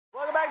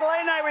back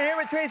late night. We're here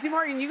with Tracy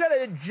Morgan. You got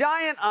a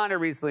giant honor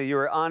recently. You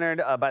were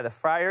honored by the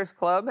Friars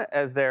Club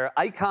as their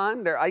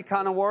icon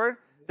award.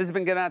 This has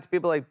been given out to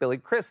people like Billy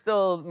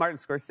Crystal, Martin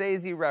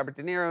Scorsese, Robert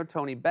De Niro,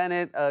 Tony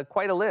Bennett.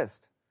 Quite a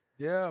list.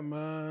 Yeah,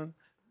 man.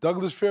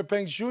 Douglas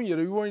Fairbanks Jr.,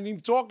 we weren't even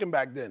talking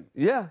back then.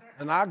 Yeah.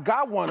 And I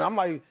got one. I'm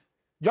like,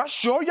 y'all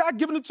sure y'all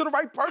giving it to the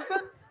right person?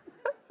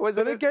 So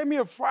they gave me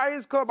a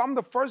Friars Club. I'm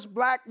the first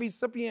black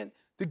recipient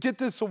to get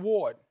this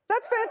award.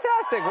 That's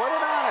fantastic. What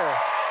an honor.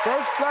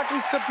 First black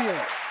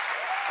recipient.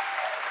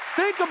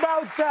 Think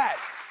about that.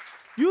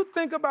 You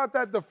think about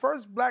that, the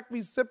first black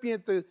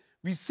recipient to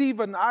receive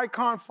an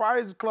Icon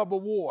Friars Club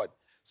award.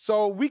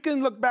 So we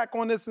can look back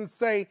on this and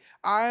say,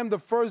 I am the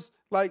first,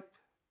 like,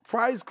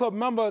 Friars Club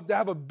member to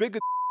have a bigger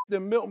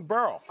than Milton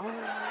Berle.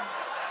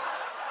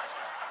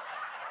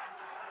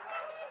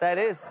 That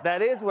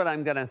is what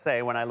I'm gonna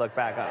say when I look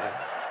back on it.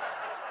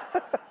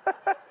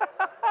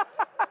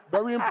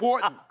 Very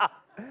important.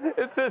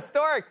 It's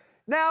historic.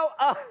 Now,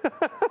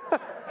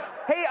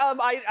 hey,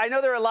 I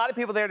know there are a lot of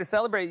people there to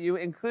celebrate you,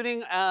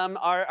 including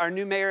our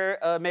new mayor,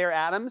 Mayor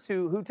Adams,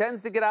 who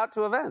tends to get out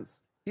to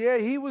events. Yeah,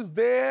 he was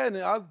there, and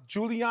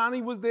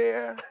Giuliani was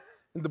there,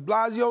 and de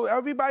Blasio,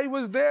 everybody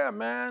was there,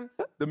 man.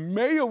 The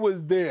mayor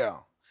was there.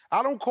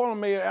 I don't call him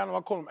Mayor Adams,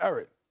 I call him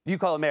Eric. You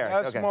call him Eric,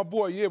 That's okay. my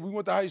boy, yeah, we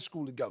went to high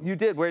school together. You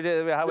did?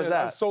 How was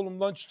that? I sold him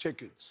lunch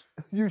tickets.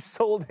 You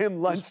sold him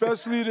lunch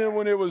tickets? Especially then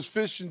when it was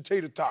fish and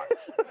tater tots.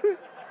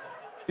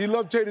 He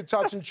loved tater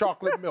tots and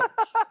chocolate milk.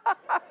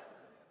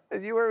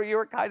 And you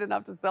were kind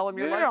enough to sell him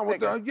your lunch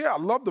tickets? Yeah, I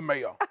love the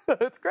mayor.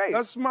 That's great.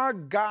 That's my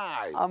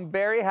guy. I'm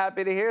very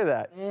happy to hear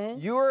that.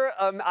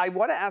 Mm-hmm. I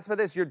want to ask about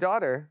this. Your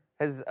daughter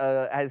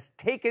has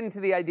taken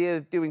to the idea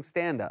of doing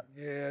stand-up.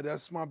 Yeah,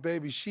 that's my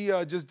baby. She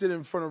just did it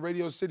in front of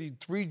Radio City,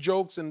 3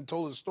 jokes and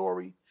told a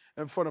story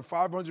in front of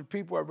 500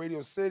 people at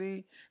Radio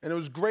City, and it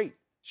was great.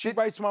 She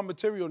writes my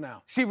material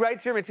now. She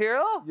writes your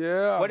material?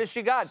 Yeah. What does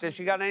she got? Does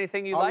she got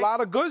anything you like? A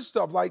lot of good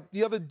stuff. Like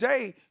the other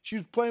day, she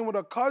was playing with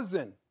her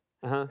cousin,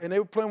 and they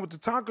were playing with the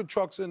Tonka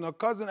trucks, and her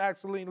cousin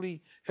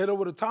accidentally hit her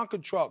with a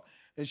Tonka truck,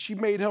 and she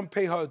made him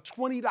pay her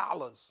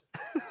 $20.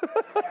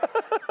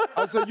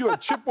 I said, you're a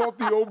chip off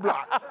the old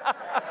block.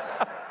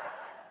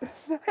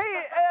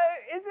 Hey,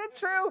 is it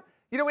true?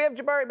 You know, we have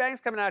Jabari Banks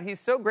coming out. He's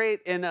so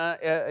great in,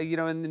 you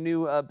know, in the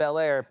new Bel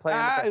Air.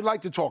 I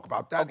like to talk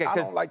about that. Okay, I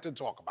don't like to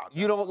talk about that.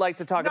 You don't like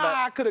to talk about...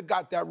 Nah, I could have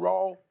got that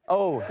role.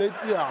 Oh.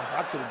 Yeah,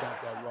 I could have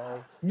got that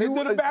role. They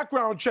did a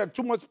background check,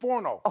 too much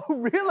porno. Oh,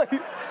 really?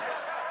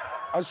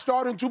 I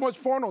starred in too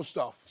much porno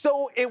stuff.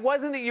 So it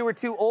wasn't that you were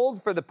too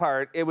old for the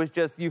part, it was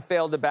just you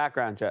failed the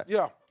background check.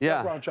 Yeah,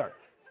 background check.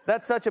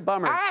 That's such a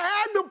bummer. I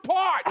had the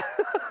part!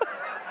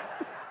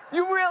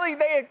 You really,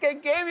 they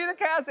gave you the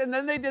cast and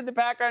then they did the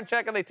background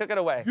check and they took it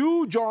away.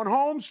 You, John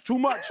Holmes, too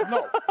much,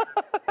 no.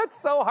 That's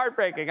so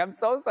heartbreaking. I'm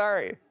so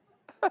sorry.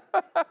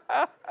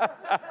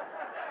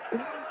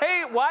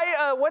 Hey,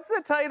 what's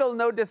the title,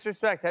 No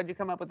Disrespect? How'd you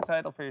come up with the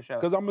title for your show?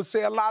 Because I'm going to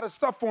say a lot of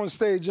stuff on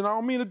stage, and I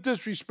don't mean to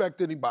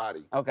disrespect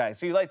anybody. Okay,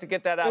 so you like to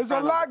get that out. There's a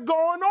lot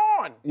going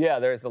on. Yeah,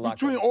 there's a lot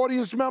between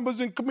audience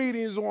members and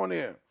comedians on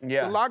there.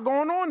 Yeah. There's a lot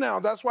going on now.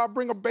 That's why I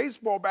bring a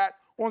baseball bat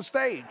on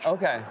stage.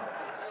 Okay.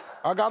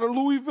 I got a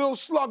Louisville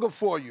slugger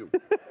for you.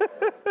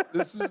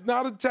 This is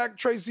not Attack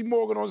Tracy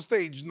Morgan on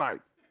stage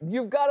night.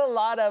 You've got a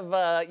lot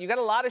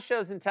of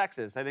shows in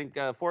Texas. I think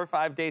 4 or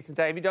 5 dates in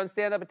Texas. Have you done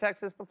stand-up in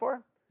Texas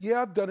before?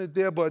 Yeah, I've done it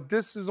there, but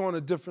this is on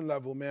a different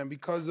level, man.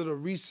 Because of the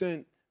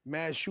recent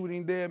mass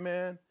shooting there,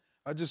 man,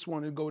 I just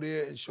wanted to go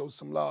there and show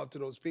some love to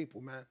those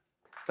people, man.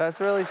 That's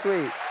really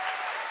sweet.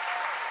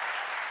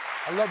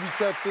 I love you,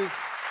 Texas.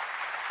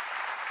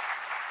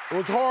 It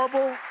was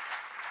horrible.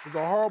 It was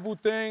a horrible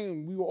thing,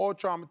 and we were all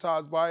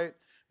traumatized by it.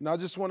 And I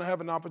just want to have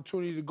an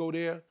opportunity to go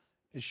there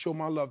and show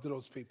my love to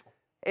those people.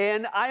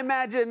 And I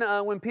imagine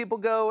when people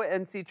go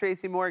and see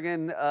Tracy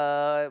Morgan,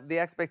 the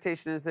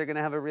expectation is they're going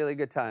to have a really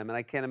good time. And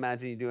I can't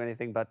imagine you do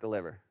anything but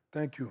deliver.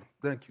 Thank you.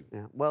 Thank you.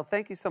 Yeah. Well,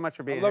 thank you so much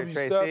for being here,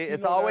 Tracy. Seth.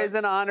 It's always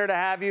an honor to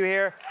have you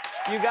here.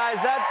 You guys,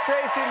 that's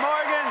Tracy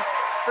Morgan.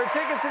 For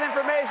tickets and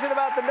information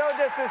about the No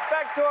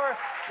Disrespect Tour,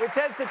 which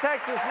heads to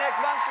Texas next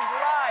month in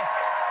July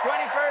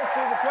 21st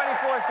through the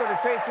 24th, go to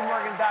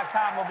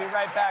tracymorgan.com. We'll be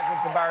right back with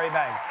Jabari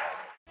Banks.